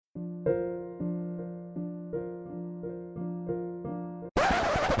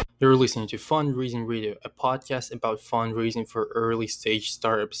You're listening to Fundraising Radio, a podcast about fundraising for early stage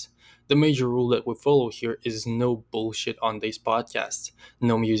startups. The major rule that we follow here is no bullshit on these podcasts,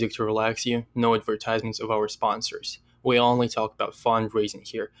 no music to relax you, no advertisements of our sponsors. We only talk about fundraising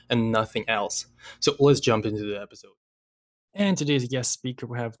here and nothing else. So let's jump into the episode. And today's guest speaker,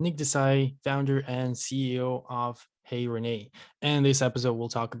 we have Nick Desai, founder and CEO of Hey Renee. And this episode, we'll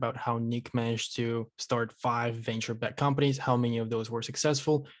talk about how Nick managed to start 5 venture-backed companies, how many of those were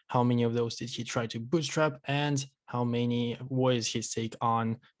successful, how many of those did he try to bootstrap, and what is his take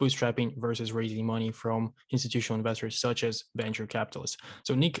on bootstrapping versus raising money from institutional investors such as venture capitalists.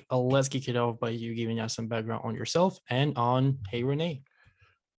 So Nick, let's kick it off by you giving us some background on yourself and on Hey Renee.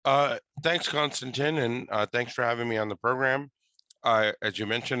 Thanks, Konstantin, and thanks for having me on the program. As you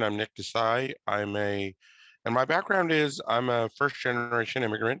mentioned, I'm Nick Desai. And my background is I'm a first generation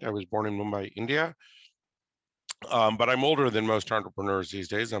immigrant. I was born in Mumbai, India. But I'm older than most entrepreneurs these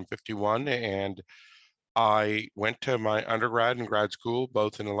days. I'm 51, and I went to my undergrad and grad school,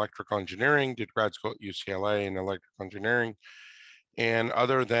 both in electrical engineering, did grad school at UCLA in electrical engineering. And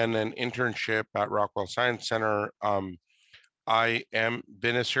other than an internship at Rockwell Science Center, I am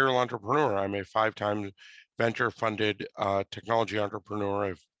been a serial entrepreneur. I'm a 5-time venture-funded technology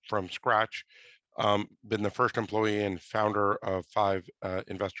entrepreneur. From scratch. Been the first employee and founder of 5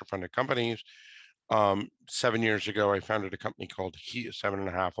 investor-funded companies. 7 years ago, I founded a company called Heal,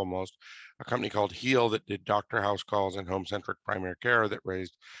 7.5 almost, a company called Heal that did doctor house calls and home-centric primary care that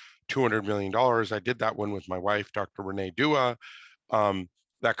raised $200 million. I did that one with my wife, Dr. Renee Dua.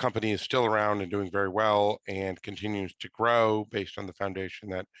 That company is still around and doing very well and continues to grow based on the foundation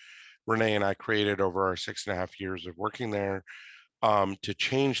that Renee and I created over our 6.5 years of working there, to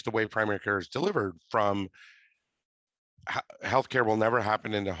change the way primary care is delivered from healthcare will never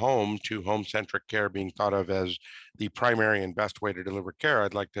happen in the home to home-centric care being thought of as the primary and best way to deliver care.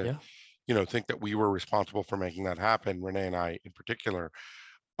 I'd like to, Yeah. think that we were responsible for making that happen, Renee and I in particular.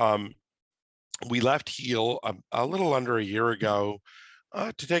 Um, we left Heal a little under a year ago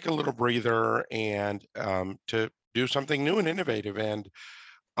to take a little breather and to do something new and innovative. And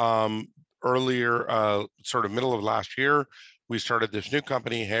earlier, sort of middle of last year, we started this new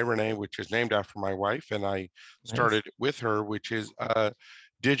company, Hey Renee, which is named after my wife, and I Nice. started with her, which is a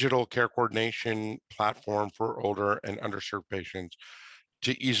digital care coordination platform for older and underserved patients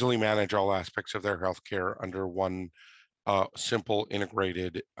to easily manage all aspects of their healthcare under one simple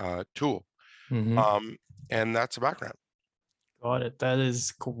integrated tool. Mm-hmm. Um, and that's the background. Got it. That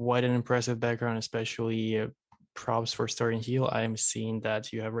is quite an impressive background, especially props for starting Heal. I'm seeing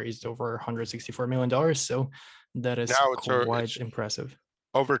that you have raised over $164 million, so that is Now it's quite impressive.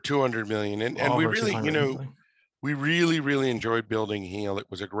 over 200 million, and we Over really, 200 million. we really enjoyed building Heal. It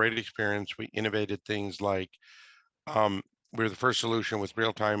was a great experience. We innovated things like we were the first solution with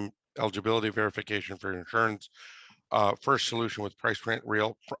real-time eligibility verification for insurance, first solution with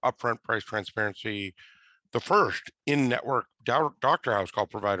real upfront price transparency, the first in-network doctor house call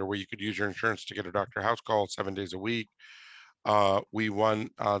provider where you could use your insurance to get a doctor house call 7 days a week. We won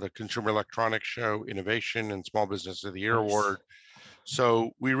the Consumer Electronics Show Innovation and Small Business of the Year Nice. Award.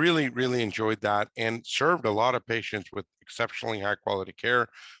 So we really enjoyed that and served a lot of patients with exceptionally high quality care,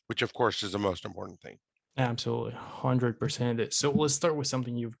 which of course is the most important thing. Absolutely. 100% it is. So let's start with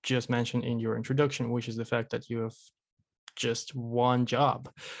something you've just mentioned in your introduction, which is the fact that you have just one job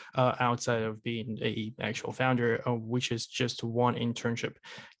outside of being a actual founder, which is just one internship.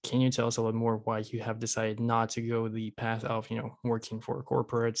 Can you tell us a little more why you have decided not to go the path of working for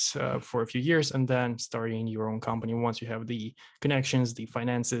corporates for a few years and then starting your own company once you have the connections, the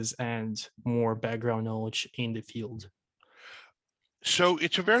finances, and more background knowledge in the field? So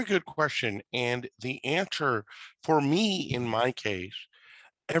it's a very good question. And the answer for me, in my case,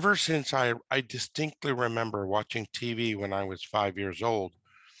 ever since I distinctly remember watching TV when I was 5 years old,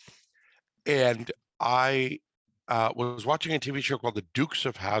 and I was watching a TV show called The Dukes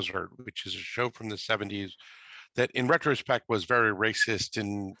of Hazzard, which is a show from the 70s that in retrospect was very racist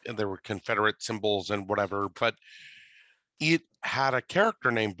and there were Confederate symbols and whatever, but it had a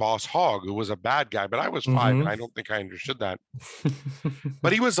character named Boss Hogg who was a bad guy, but I was 5 and Mm-hmm. I don't think I understood that.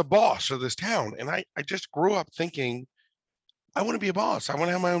 But he was the boss of this town. And I just grew up thinking, I want to be a boss. I want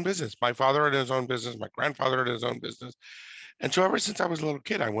to have my own business. My father had his own business. My grandfather had his own business. And so ever since I was a little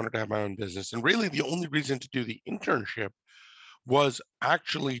kid, I wanted to have my own business. And really the only reason to do the internship was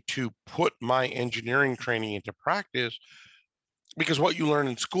actually to put my engineering training into practice, because what you learn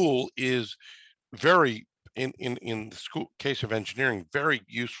in school is very in the school case of engineering, very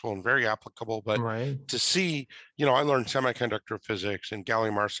useful and very applicable. But Right. to see, I learned semiconductor physics and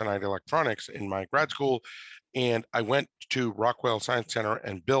gallium arsenide electronics in my grad school, and I went to Rockwell Science Center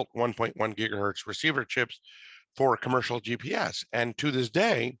and built 1.1 gigahertz receiver chips for commercial GPS. And to this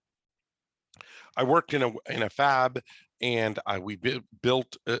day, I worked in a fab, and we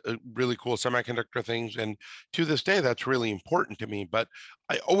built really cool semiconductor things. And to this day, that's really important to me. But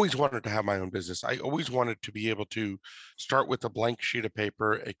I always wanted to have my own business. I always wanted to be able to start with a blank sheet of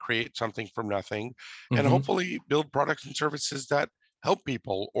paper and create something from nothing, and Mm-hmm. hopefully build products and services that help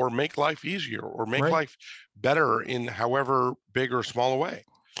people or make life easier or make Right. life better in however big or small a way.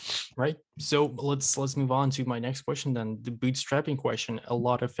 Right. So let's move on to my next question then, the bootstrapping question. A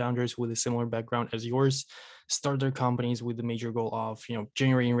lot of founders with a similar background as yours start their companies with the major goal of,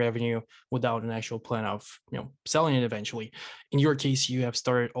 generating revenue without an actual plan of, selling it eventually. In your case, you have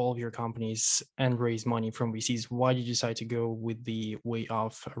started all of your companies and raised money from VCs. Why did you decide to go with the way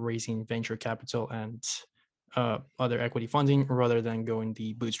of raising venture capital and other equity funding rather than going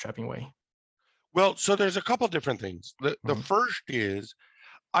the bootstrapping way? Well, so there's a couple different things. The Mhm. first is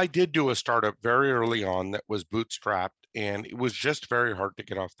I did do a startup very early on that was bootstrapped, and it was just very hard to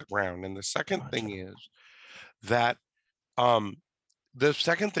get off the ground. And Gotcha. that um, the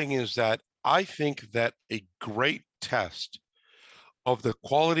second thing is that I think that a great test of the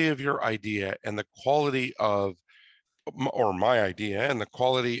quality of your idea and the quality of or my idea and the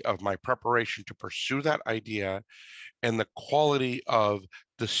quality of my preparation to pursue that idea and the quality of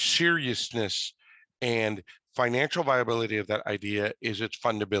the seriousness and financial viability of that idea is its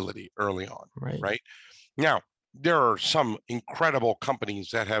fundability early on, Right. right? Now, there are some incredible companies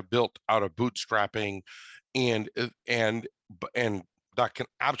that have built out of bootstrapping, and and that can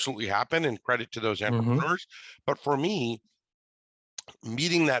absolutely happen, and credit to those Mm-hmm. entrepreneurs. But for me,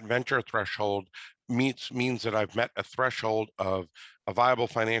 meeting that venture threshold means that I've met a threshold of a viable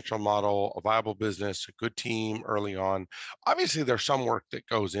financial model, a viable business, a good team early on. Obviously, there's some work that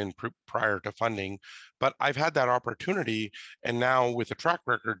goes in prior to funding, but I've had that opportunity, and now with a track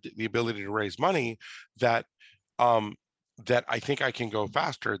record, the ability to raise money that um, that I think I can go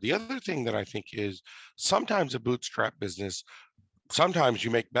faster. The other thing that I think is sometimes a bootstrap business, sometimes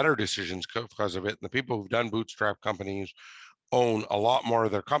you make better decisions because of it. And the people who've done bootstrap companies own a lot more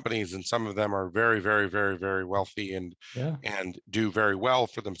of their companies, and some of them are very, very, very, very wealthy Yeah. and do very well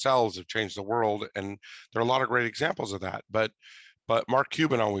for themselves, have changed the world, and there are a lot of great examples of that. But Mark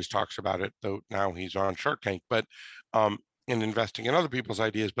Cuban always talks about it, though now he's on Shark Tank. But in investing in other people's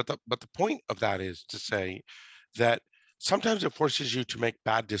ideas. But the point of that is to say that sometimes it forces you to make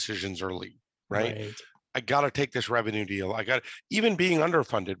bad decisions early, right? Right. I got to take this revenue deal. I got even being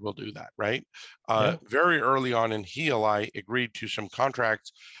underfunded will do that, right? Yeah. Very early on in Heal, I agreed to some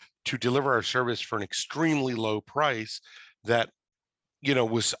contracts to deliver our service for an extremely low price that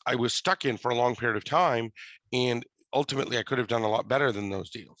was I was stuck in for a long period of time, and ultimately I could have done a lot better than those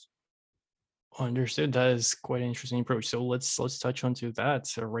deals. Understood. That is quite an interesting approach. So let's touch onto that.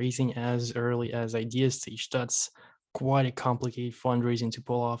 So raising as early as idea stage. That's quite a complicated fundraising to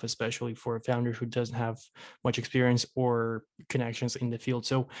pull off, especially for a founder who doesn't have much experience or connections in the field.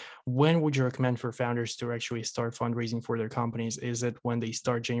 So when would you recommend for founders to actually start fundraising for their companies? Is it when they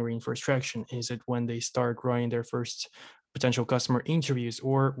start generating first traction? Is it when they start running their first potential customer interviews?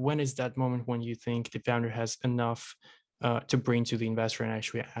 Or when is that moment when you think the founder has enough to bring to the investor and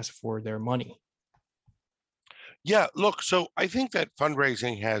actually ask for their money? Yeah, look, so I think that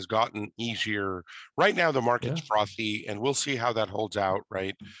fundraising has gotten easier. Right now, the market's Yeah. frothy, and we'll see how that holds out,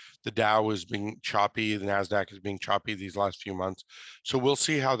 right? The Dow is being choppy, the NASDAQ is being choppy these last few months. So we'll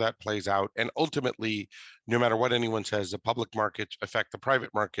see how that plays out. And ultimately, no matter what anyone says, the public markets affect the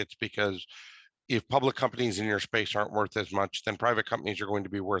private markets, because if public companies in your space aren't worth as much, then private companies are going to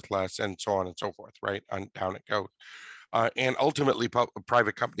be worth less, and so on and so forth, right? On down it goes. And ultimately,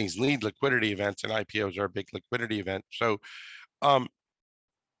 private companies need liquidity events, and IPOs are a big liquidity event. Um,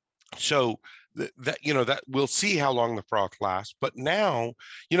 so that we'll see how long the froth lasts. But now,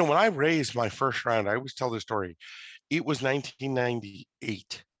 when I raised my first round, I always tell this story. It was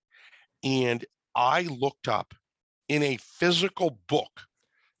 1998, and I looked up in a physical book,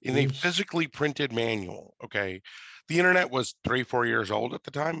 in a Yeesh. physically printed manual. Okay, the internet was 3, 4 years old at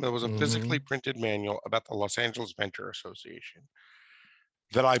the time. There was a physically Mhm. printed manual about the Los Angeles Venture Association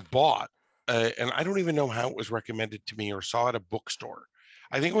that I bought, and I don't even know how it was recommended to me or saw at a bookstore.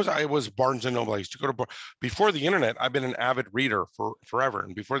 I think it was Barnes and Noble. I used to go to before the internet. I've been an avid reader for forever,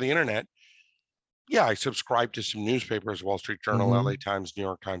 and before the internet, yeah, I subscribed to some newspapers, Wall Street Journal, LA Mhm. Times, New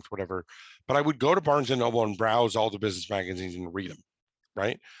York Times, whatever. But I would go to Barnes and Noble and browse all the business magazines and read them,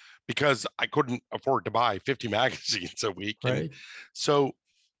 right? because I couldn't afford to buy 50 magazines a week. And Right. so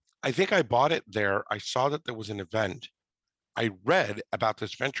I think I bought it there. I saw that there was an event. I read about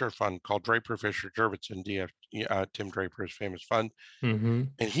this venture fund called Draper Fisher Jurvetson, Tim Draper's famous fund, Mm-hmm.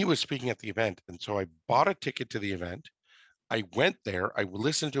 and he was speaking at the event. And so I bought a ticket to the event. I went there. I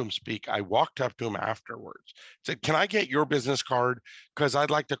listened to him speak. I walked up to him afterwards, said, "Can I get your business card? Because I'd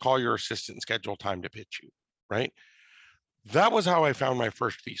like to call your assistant and schedule time to pitch you." Right. That was how I found my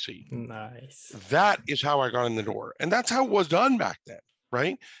first VC. Nice. That is how I got in the door. And that's how it was done back then.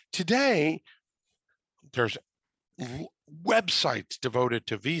 Right. Today, there's websites devoted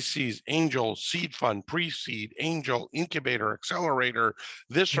to VCs, angel, seed fund, pre-seed, angel, incubator, accelerator,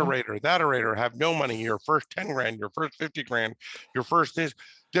 this Yeah. orator, that orator, have no money, your first 10 grand, your first 50 grand, your first this.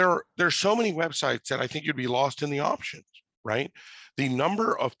 There's so many websites that I think you'd be lost in the options, right? The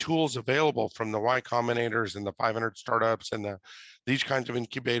number of tools available from the Y Combinators and the 500 startups and these kinds of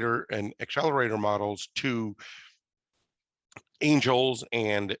incubator and accelerator models to angels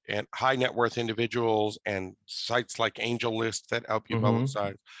and high net worth individuals and sites like Angel List that help you Mm-hmm.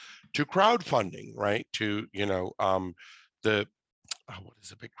 publicize to crowdfunding, right? To the what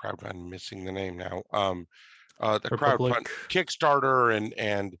is a big crowdfund? I'm missing the name now. The crowdfund Republic. Kickstarter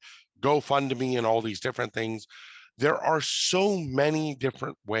and GoFundMe and all these different things. There are so many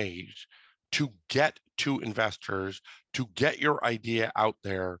different ways to get to investors, to get your idea out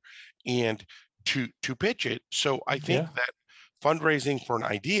there, and to pitch it. So I think Yeah. that fundraising for an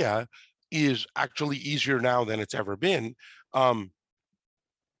idea is actually easier now than it's ever been. Um,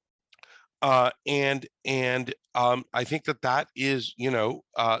 I think that is,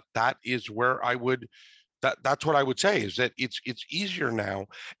 that is where I would that's what I would say is that it's easier now,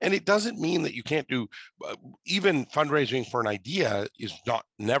 and it doesn't mean that you can't do even fundraising for an idea is not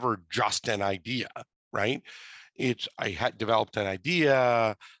never just an idea, right? It's I had developed an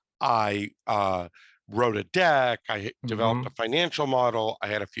idea, I wrote a deck, I developed Mm-hmm. a financial model, I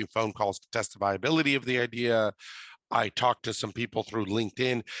had a few phone calls to test the viability of the idea. I talked to some people through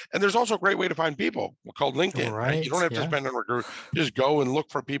LinkedIn, and there's also a great way to find people called LinkedIn, right? You don't Right. have to Yeah. spend on recruit. Just go and look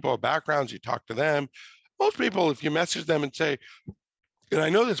for people with backgrounds. You talk to them. Most people, if you message them and say, and I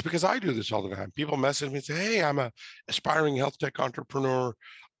know this because I do this all the time. People message me and say, "Hey, I'm a aspiring health tech entrepreneur.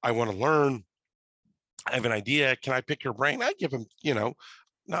 I want to learn. I have an idea. Can I pick your brain?" I give them,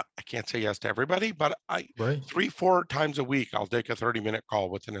 not I can't say yes to everybody, but I Right. 3, 4 times a week I'll take a 30-minute call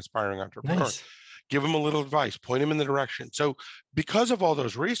with an aspiring entrepreneur, Nice. give them a little advice, point them in the direction. So because of all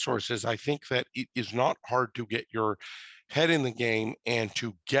those resources, I think that it is not hard to get your head in the game and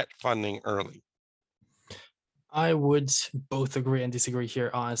to get funding early. I would both agree and disagree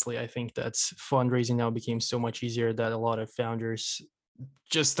here. Honestly, I think that fundraising now became so much easier that a lot of founders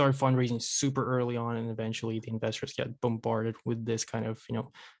just start fundraising super early on, and eventually the investors get bombarded with this kind of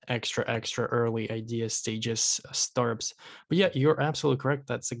extra early idea stages startups. But yeah, you're absolutely correct.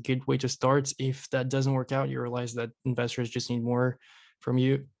 That's a good way to start. If that doesn't work out, you realize that investors just need more from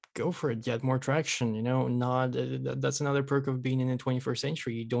you. Go for it, get more traction. Not that's another perk of being in the 21st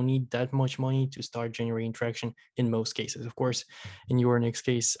century. You don't need that much money to start generating traction in most cases. Of course, in your next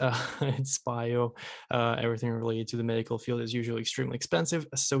case, it's bio. Everything related to the medical field is usually extremely expensive.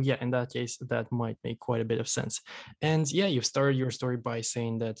 So yeah, in that case, that might make quite a bit of sense. And yeah, you've started your story by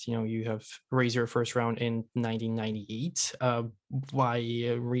saying that you have raised your first round in 1998 by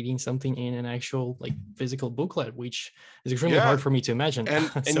reading something in an actual physical booklet, which is extremely Yeah, hard for me to imagine. and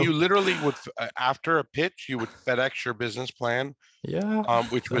So you literally would after a pitch, you would FedEx your business plan, yeah,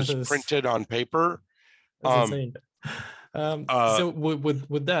 which that was is printed on paper. that's Um, insane. uh, So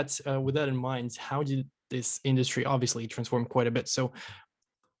with that in mind, how did this industry obviously transform quite a bit? So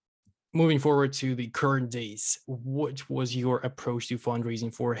moving forward to the current days, what was your approach to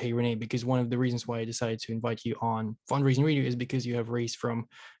fundraising for Hey Renee? Because one of the reasons why I decided to invite you on Fundraising Radio is because you have raised from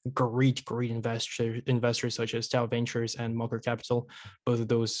great investors such as Tau Ventures and Mucker Capital. Both of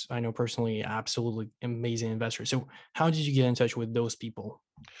those I know personally, absolutely amazing investors. So how did you get in touch with those people?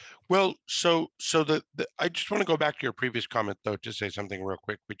 well, so the I just want to go back to your previous comment though to say something real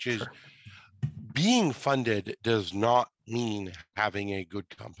quick, which is Sure. being funded does not mean having a good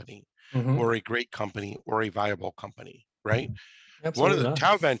company Hmm. or a great company or a viable company, right? One of Absolutely the not.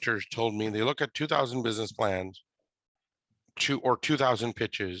 Tau Ventures told me they look at 2,000 business plans or 2,000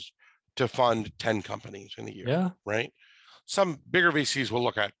 pitches to fund 10 companies in a year, Yeah. right? Some bigger VCs will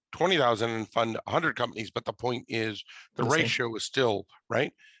look at 20,000 and fund 100 companies, but the point is the The same. ratio is still,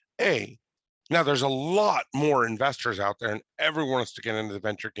 right? A, now there's a lot more investors out there, and everyone wants to get into the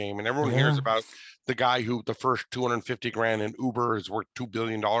venture game, and everyone hears Yeah. about the guy who the first 250 grand in Uber is worth $2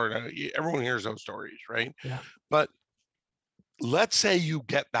 billion. Everyone hears those stories, right? Yeah. But let's say you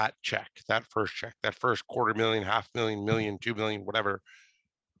get that check, that first check, that first quarter million, half million, million, 2 million, whatever.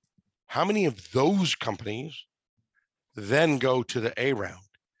 How many of those companies then go to the A round,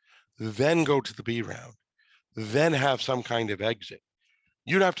 then go to the B round, then have some kind of exit?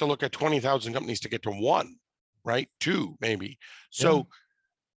 You'd have to look at 20,000 companies to get to one, right? Two, maybe. Yeah. So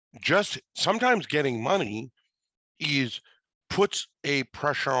just sometimes getting money puts a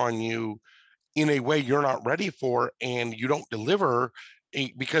pressure on you in a way you're not ready for, and you don't deliver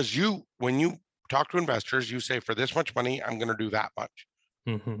because when you talk to investors, you say, for this much money, I'm going to do that much.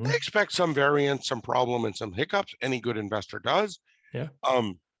 Mm-hmm. They expect some variance, some problem, and some hiccups. Any good investor does. Yeah.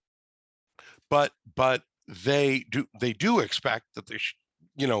 Um, but they do expect that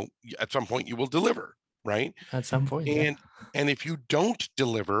at some point you will deliver, right? At some point, yeah. And if you don't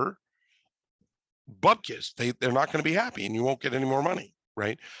deliver, bupkis, they're not going to be happy, and you won't get any more money,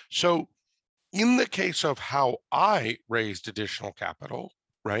 right? So in the case of how I raised additional capital,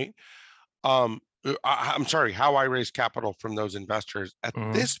 right? I'm sorry, how I raised capital from those investors at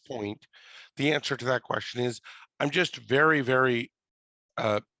Mm-hmm. this point, the answer to that question is I'm just very, very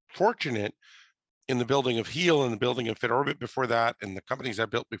fortunate in the building of Heal and the building of FitOrbit before that, and the companies I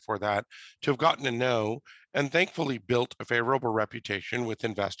built before that, to have gotten to know and thankfully built a favorable reputation with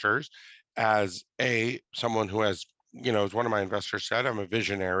investors as someone who has, as one of my investors said, I'm a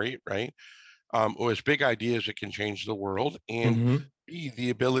visionary, right? Who has big ideas that can change the world, and Mm-hmm. B, the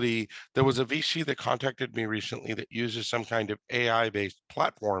ability. There was a VC that contacted me recently that uses some kind of AI-based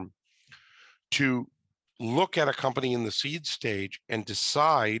platform to look at a company in the seed stage and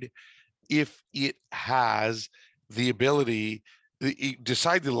decide if it has the ability,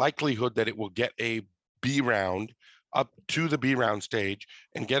 decide the likelihood that it will get a B round up to the B round stage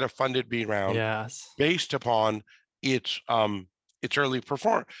and get a funded B round Yes. based upon its early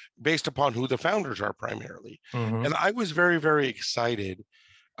perform based upon who the founders are primarily. Mm-hmm. And I was very, very excited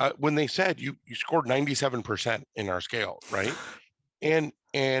when they said you scored 97% in our scale, right? And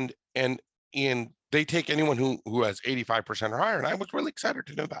they take anyone who has 85% or higher, and I was really excited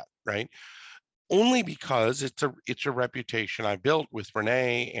to know that, right? Only because it's a reputation I built with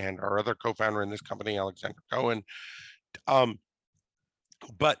Renee and our other co-founder in this company, Alexander Cohen. Um,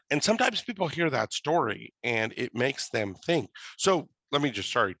 and sometimes people hear that story and it makes them think. So let me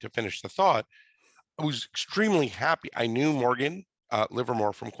just, sorry, to finish the thought. I was extremely happy. I knew Morgan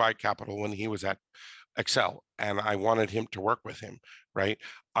Livermore from Quiet Capital when he was at Excel, and I wanted him to work with him, right?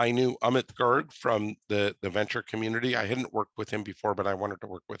 I knew Amit Garg from the venture community. I hadn't worked with him before, but I wanted to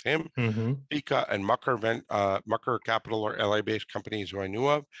work with him. Mm-hmm. Pika and Mucker Capital are LA-based companies who I knew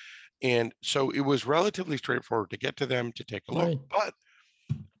of. And so it was relatively straightforward to get to them to take a look. Right. But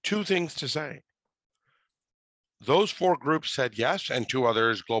two things to say. Those four groups said yes, and two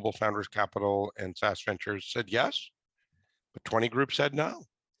others, Global Founders Capital and SaaS Ventures, said yes, but 20 groups said no,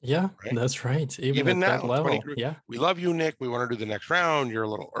 Yeah, right? that's right. Even Even at that now, 20 level. groups, Yeah. we love you, Nick. We want to do the next round. You're a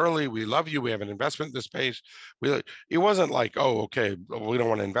little early. We love you. We have an investment in this space. It wasn't like, oh, okay, we don't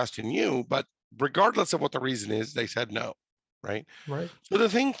want to invest in you. But regardless of what the reason is, they said no, right? Right. So the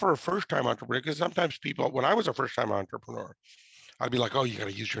thing for a first-time entrepreneur, because sometimes people, when I was a first-time entrepreneur, I'd be like, oh, you got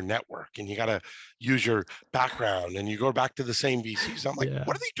to use your network and you got to use your background, and you go back to the same VCs. I'm like, Yeah.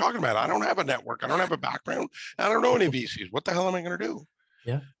 what are they talking about? I don't have a network. I don't have a background. I don't know any VCs. What the hell am I going to do?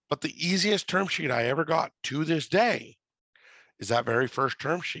 Yeah. But the easiest term sheet I ever got to this day is that very first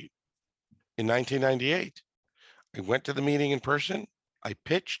term sheet in 1998. I went to the meeting in person. I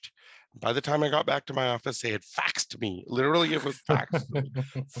pitched. By the time I got back to my office, they had faxed me. Literally, it was faxed. It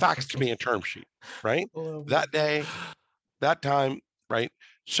was faxed me a term sheet, right? Oh my That God. day, that time, right?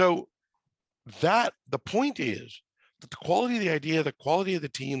 So the point is that the quality of the idea, the quality of the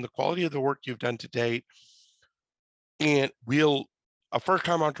team, the quality of the work you've done to date, and a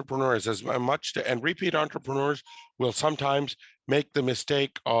first-time entrepreneur is as much and repeat entrepreneurs will sometimes make the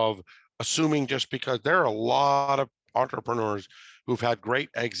mistake of assuming, just because there are a lot of entrepreneurs who've had great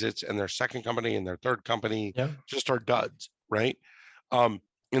exits and their second company and their third company Yeah. just are duds, right? Um,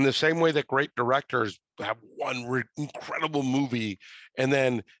 in the same way that great directors have one incredible movie and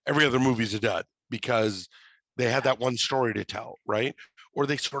then every other movie's a dud because they had that one story to tell, right? Or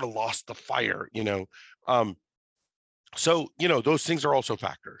they sort of lost the fire. Um, so, those things are also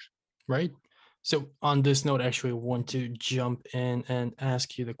factors. Right. So on this note, actually, I want to jump in and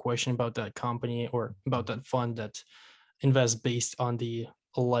ask you the question about that company or about that fund that invests based on the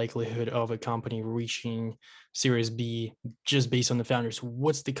likelihood of a company reaching Series B just based on the founders.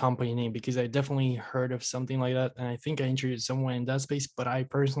 What's the company name? Because I definitely heard of something like that, and I think I interviewed someone in that space, but I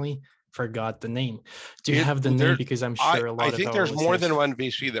personally forgot the name. Do you It have the name? there Because I'm I sure a I lot of think our there's more than listeners. one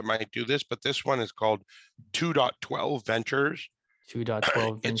VC that might do this, but this one is called 2.12 Ventures.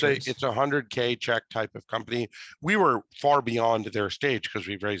 2.12 It's a Ventures. it's 100K check type of company. We were far beyond their stage because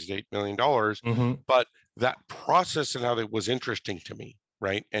we've raised $8 million, Mm-hmm. but that process and how it was interesting to me,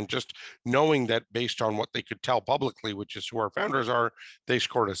 right? And just knowing that based on what they could tell publicly, which is who our founders are, they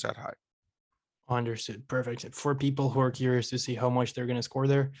scored us that high. Understood. Perfect. For people who are curious to see how much they're going to score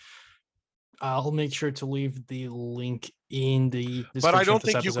there, I'll make sure to leave the link in the But I description of don't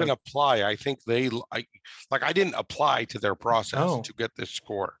this think you can episode. apply. I think I didn't apply to their process Oh, to get this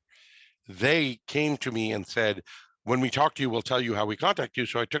score. They came to me and said, when we talk to you, we'll tell you how we contact you.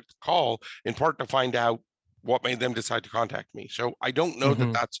 So I took the call in part to find out what made them decide to contact me. So I don't know that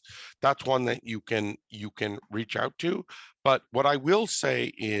mm-hmm. that's one that you can reach out to. But what I will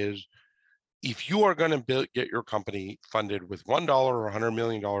say is, if you are going to get your company funded with $1 or $100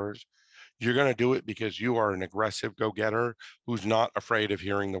 million, you're going to do it because you are an aggressive go-getter who's not afraid of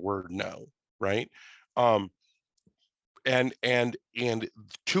hearing the word no, right? Um, and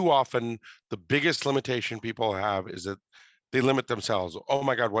too often the biggest limitation people have is that they limit themselves. Oh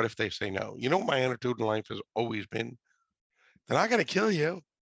my God, what if they say no? You know what my attitude in life has always been? They're not going to kill you.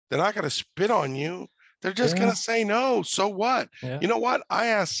 They're not going to spit on you. They're just going Yeah, to say no. So what? yeah. You know what? I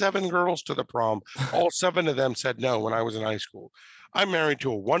asked 7 girls to the prom. All 7 of them said no when I was in high school. I'm married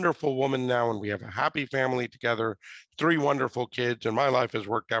to a wonderful woman now, and we have a happy family together, 3 wonderful kids, and my life has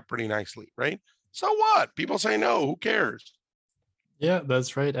worked out pretty nicely, right? So what? People say no. Who cares? Yeah,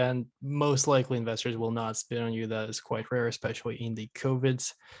 that's right. And most likely investors will not spit on you. That is quite rare, especially in the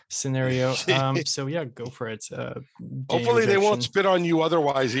COVID scenario. So yeah, go for it. Getting Hopefully, they won't rejection. spit on you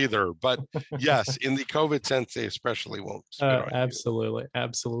otherwise either. But yes, in the COVID sense, they especially won't spit on you. Absolutely,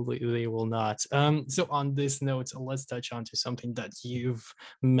 absolutely, they will not. So on this note, let's touch on to something that you've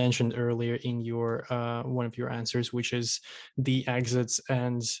mentioned earlier in your one of your answers, which is the exits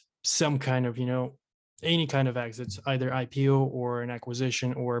and some kind of, any kind of exits, either IPO or an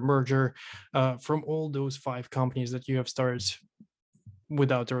acquisition or a merger, from all those 5 companies that you have started.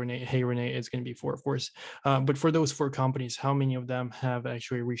 Without Renee, hey Renee, it's going to be 4, of course. But for those 4 companies, how many of them have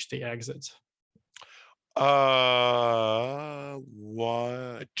actually reached the exits? One,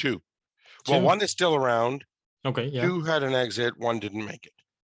 two. Well, 2. one is still around. Okay, yeah. 2 had an exit. 1 didn't make it.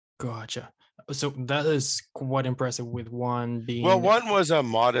 Gotcha. So that is quite impressive with one Well, being. one was a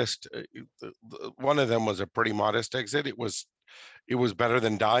modest. One of them was a pretty modest exit. It was better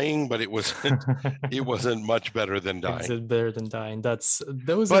than dying, but it was it wasn't much better than dying. Exit better than dying.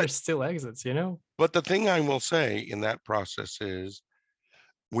 Those are But still exits, you know? but the thing I will say in that process is,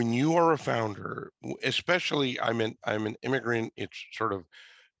 when you are a founder, especially I'm an immigrant, it's sort of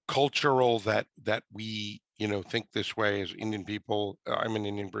cultural that we think this way as Indian people. I'm an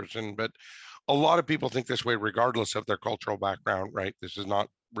Indian person, but a lot of people think this way regardless of their cultural background, right? This is not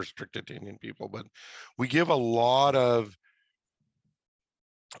restricted to Indian people, but we give a lot of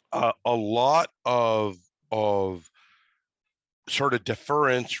sort of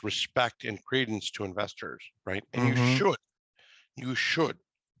deference, respect, and credence to investors, right? And you Mm-hmm. should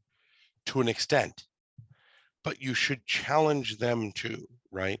to an extent, but you should challenge them too,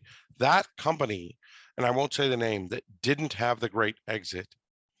 right? That company, and I won't say the name, that didn't have the great exit,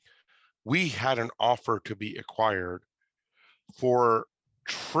 we had an offer to be acquired for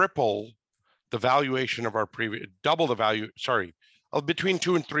triple the valuation of our previous, double the value, sorry, between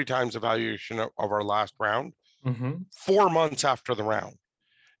 2 and 3 times the valuation of our last round, Mm-hmm. 4 months after the round.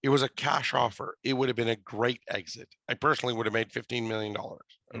 It was a cash offer. It would have been a great exit. I personally would have made $15 million. Okay.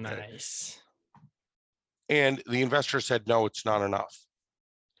 Nice. And the investor said, no, it's not enough.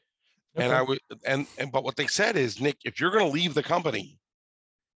 And I Okay. would, but what they said is, Nick, if you're going to leave the company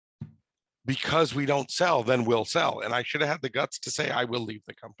because we don't sell, then we'll sell. And I should have had the guts to say, I will leave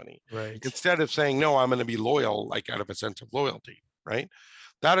the company, Right. instead of saying, no, I'm going to be loyal, like out of a sense of loyalty, right?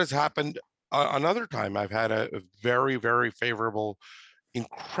 That has happened another time. I've had a very, very favorable,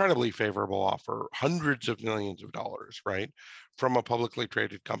 incredibly favorable offer, hundreds of millions of dollars, right, from a publicly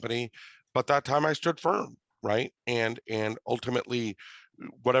traded company. But that time I stood firm, right? And ultimately,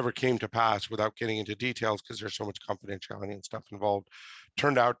 whatever came to pass, without getting into details because there's so much confidentiality and stuff involved,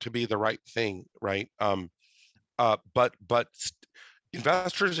 turned out to be the right thing, right? But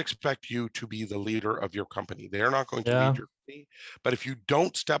investors expect you to be the leader of your company. They are not going to Yeah, lead your company, but if you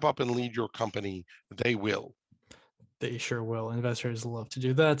don't step up and lead your company, they will. they sure will. Investors love to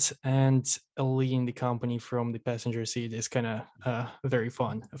do that, and leading the company from the passenger seat is kind of very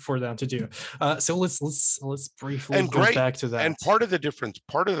fun for them to do. So let's briefly And go great. back to And that. part of the difference,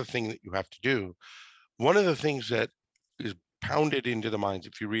 part of the thing that you have to do, one of the things that is pounded into the minds.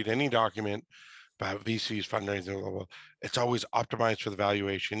 If you read any document about VCs, fundraising, blah, blah, blah, it's always optimized for the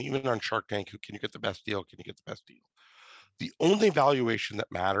valuation. Even on Shark Tank, who can you get the best deal? Can you get the best deal? The only valuation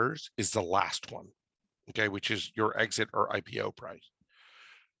that matters is the last one, okay, which is your exit or IPO price.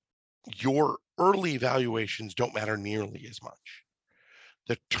 Your early valuations don't matter nearly as much.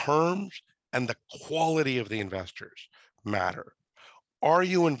 The terms and the quality of the investors matter. Are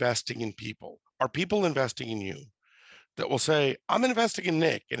you investing in people? Are people investing in you that will say, I'm investing in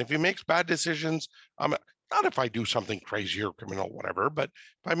Nick, and if he makes bad decisions, I'm not if I do something crazy or criminal, whatever, but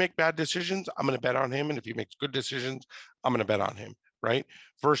if I make bad decisions, I'm going to bet on him. And if he makes good decisions, I'm going to bet on him, right?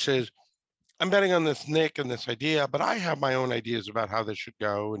 Versus I'm betting on this Nick and this idea, but I have my own ideas about how this should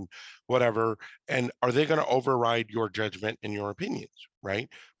go and whatever. And are they going to override your judgment and your opinions, right?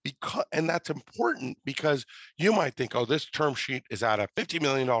 Because and that's important because you might think, oh, this term sheet is at a $50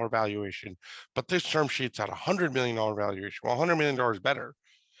 million valuation, but this term sheet's at a $100 million valuation. Well, $100 million better.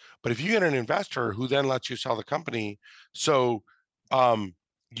 But if you get an investor who then lets you sell the company, so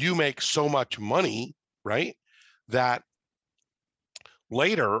you make so much money, right? That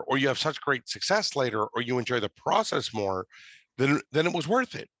later, or you have such great success later, or you enjoy the process more, then it was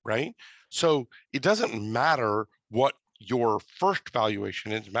worth it, right? So it doesn't matter what your first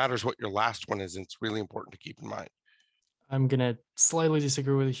valuation is, it matters what your last one is. And it's really important to keep in mind. I'm gonna slightly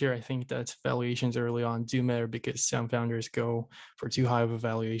disagree with you here. I think that valuations early on do matter because some founders go for too high of a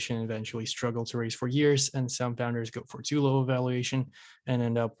valuation and eventually struggle to raise for years, and some founders go for too low a valuation and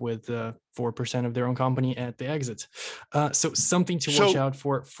end up with 4% of their own company at the exit. So something to watch So out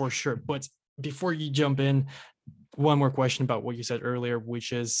for sure. But before you jump in, one more question about what you said earlier,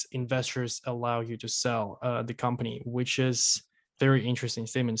 which is investors allow you to sell the company, which is very interesting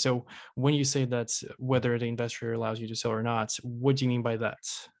statement. So when you say that whether the investor allows you to sell or not, what do you mean by that?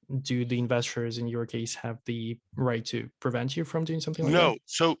 Do the investors in your case have the right to prevent you from doing something like that?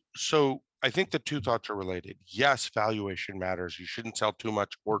 no, so I think the two thoughts are related. Yes, valuation matters. You shouldn't sell too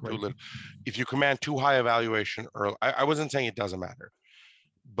much or too Right. little. If you command too high a valuation early, I wasn't saying it doesn't matter,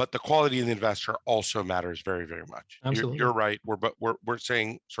 but the quality of the investor also matters very, very much. You're Absolutely. right. We're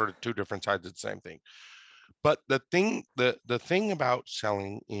saying sort of two different sides of the same thing. But the thing about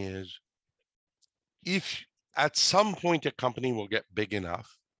selling is if at some point a company will get big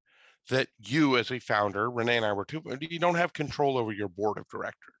enough that you as a founder, Renee and I were too, you don't have control over your board of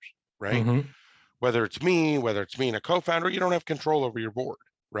directors, right? Mm-hmm. Whether it's me and a co-founder, you don't have control over your board,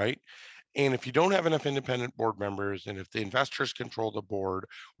 right? And if you don't have enough independent board members, and if the investors control the board,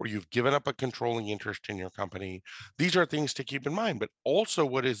 or you've given up a controlling interest in your company, these are things to keep in mind. But also,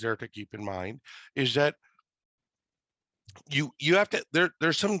 what is there to keep in mind is that you have to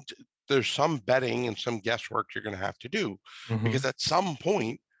there's some betting and some guesswork you're going to have to do, because Mm-hmm. at some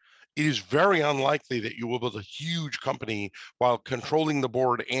point it is very unlikely that you will build a huge company while controlling the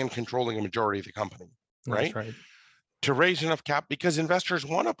board and controlling a majority of the company, That's right? right. To raise enough cap, because investors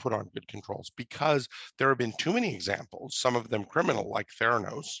want to put on good controls, because there have been too many examples, some of them criminal, like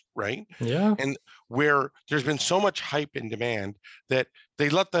Theranos, right? Yeah. And where there's been so much hype and demand that they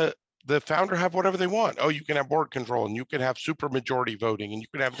let the founder have whatever they want. Oh, you can have board control, and you can have super majority voting, and you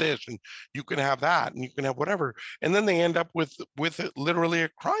can have this, and you can have that, and you can have whatever. And then they end up with literally a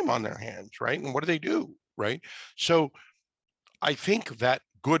crime on their hands, right? And what do, right? So I think that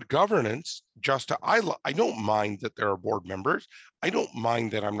good governance, I don't mind that there are board members. I don't mind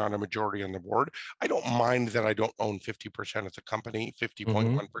that I'm not a majority on the board. I don't mind that I don't own 50% of the company, Mm-hmm.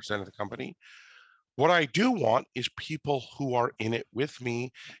 50.1% of the company. What I do want is people who are in it with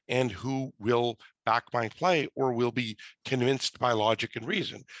me and who will back my play or will be convinced by logic and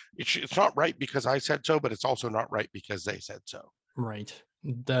reason. It's not right because I said so, but it's also not right because they said so. Right.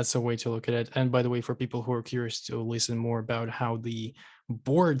 That's a way to look at it. And by the way, for people who are curious to listen more about how the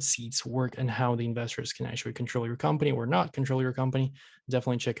board seats work and how the investors can actually control your company or not control your company,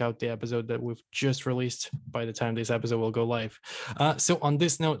 definitely check out the episode that we've just released by the time this episode will go live. So, on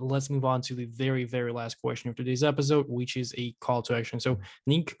this note, let's move on to the very, very last question of today's episode, which is a call to action. So,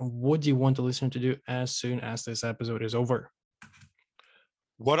 Nick, what do you want the listener to do as soon as this episode is over?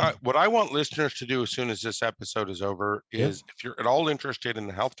 What I want listeners to do as soon as this episode is over Yeah. is, if you're at all interested in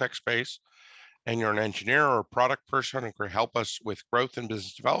the health tech space and you're an engineer or a product person and can help us with growth and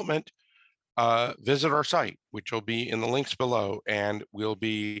business development, visit our site, which will be in the links below, and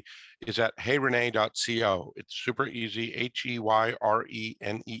is at heyrenee.co. It's super easy,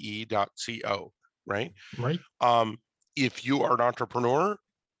 HEYRENEE.co, right? Right. If you are an entrepreneur,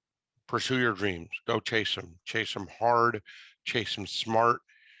 pursue your dreams, go chase them hard, chase them smart.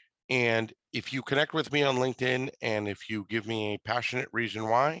 And if you connect with me on LinkedIn and if you give me a passionate reason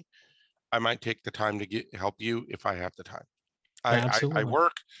why, I might take the time to help you if I have the time. I Absolutely.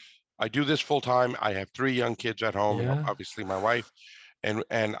 work. I do this full time. I have 3 young kids at home, and Yeah. obviously my wife, and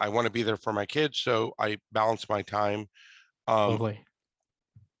I wanna be there for my kids, so I balance my time. Um, Lovely.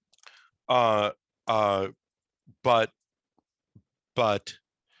 uh, uh, but but,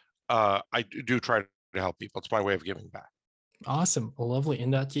 I do try to help people. It's my way of giving back. Awesome. Lovely.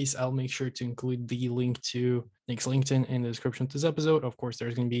 In that case, I'll make sure to include the link to Nick's LinkedIn in the description of this episode. Of course,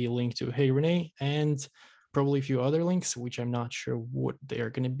 there's going to be a link to Hey Renee and probably a few other links, which I'm not sure what they are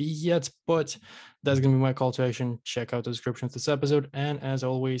going to be yet, but that's going to be my call to action. Check out the description of this episode. And as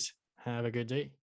always, have a good day.